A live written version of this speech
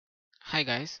Hi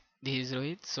guys, this is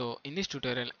Rohit. So in this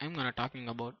tutorial I'm gonna talking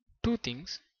about two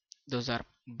things. Those are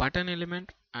button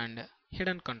element and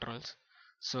hidden controls.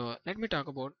 So let me talk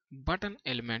about button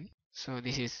element. So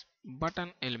this is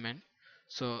button element.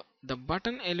 So the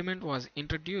button element was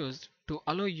introduced to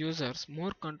allow users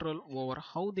more control over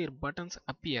how their buttons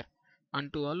appear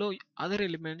and to allow other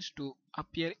elements to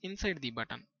appear inside the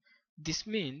button. This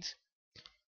means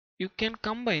you can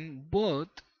combine both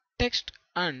text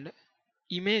and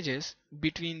images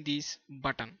between these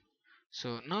button.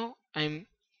 So now I'm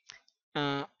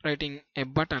writing a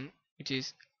button which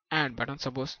is add button.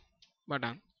 Suppose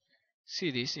button,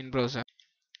 see this in browser.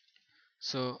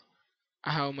 So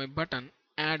I have my button,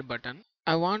 add button.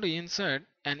 I want to insert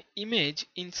an image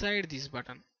inside this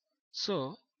button.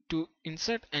 So to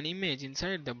insert an image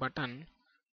inside the button,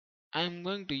 I am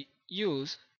going to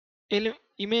use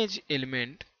image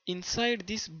element inside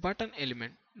this button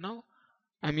element. Now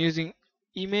I'm using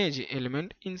image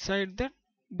element inside that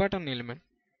button element.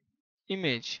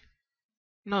 Image.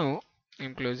 Now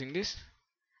I'm closing this.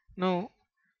 Now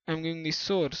I'm giving the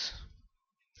source.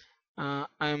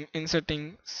 I'm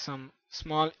inserting some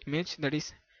small image, that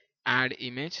is add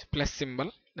image plus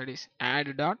symbol, that is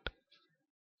add dot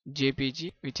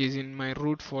jpg, which is in my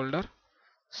root folder.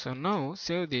 So now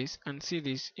save this and see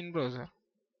this in browser.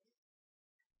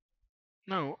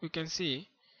 Now you can see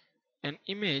an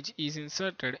image is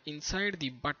inserted inside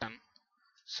the button.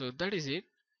 So that is it.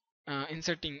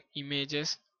 Inserting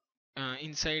images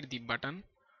inside the button.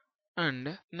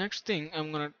 And next thing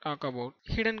I'm gonna talk about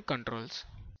hidden controls.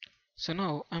 So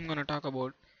now I'm gonna talk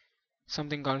about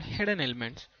something called hidden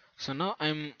elements. So now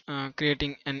I'm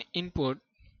creating an input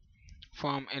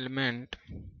form element.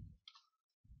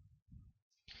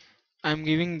 I'm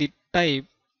giving the type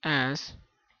as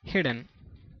hidden.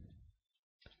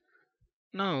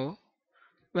 Now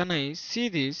when I see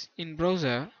this in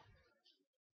browser,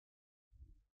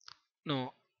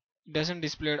 no, it doesn't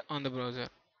display it on the browser.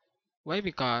 Why?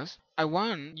 Because I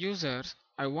want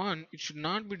it should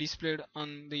not be displayed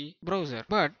on the browser,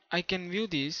 but I can view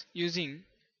this using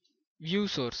view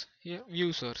source. Here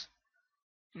view source,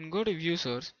 and go to view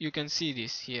source, you can see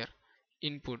this here,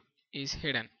 input is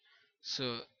hidden.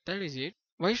 So that is it.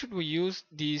 Why should we use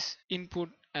these input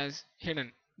as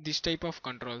hidden, this type of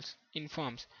controls in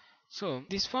forms? So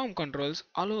this form controls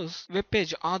allows web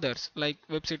page authors like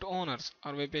website owners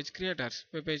or web page creators,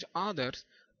 web page authors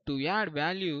to add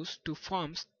values to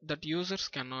forms that users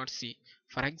cannot see.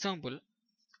 For example,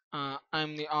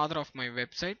 I'm the author of my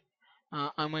website.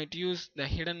 I might use the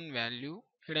hidden value,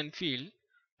 hidden field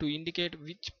to indicate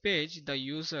which page the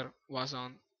user was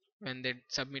on when they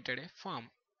submitted a form.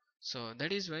 So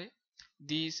that is why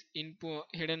these input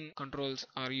hidden controls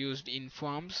are used in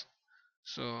forms.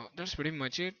 So that's pretty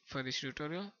much it for this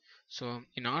tutorial. So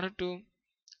in order to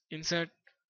insert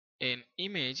an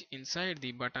image inside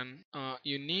the button,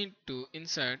 you need to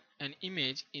insert an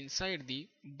image inside the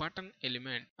button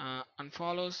element and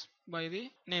follows by the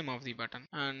name of the button.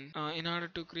 And in order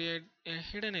to create a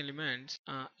hidden element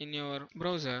in your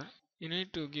browser, you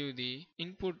need to give the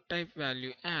input type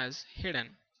value as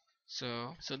hidden.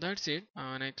 So that's it.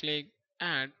 When I click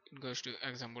add, it goes to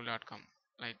example.com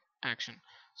like action.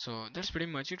 So that's pretty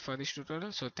much it for this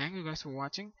tutorial. So thank you guys for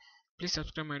watching. Please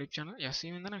subscribe my YouTube channel. Yeah, see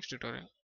you in the next tutorial.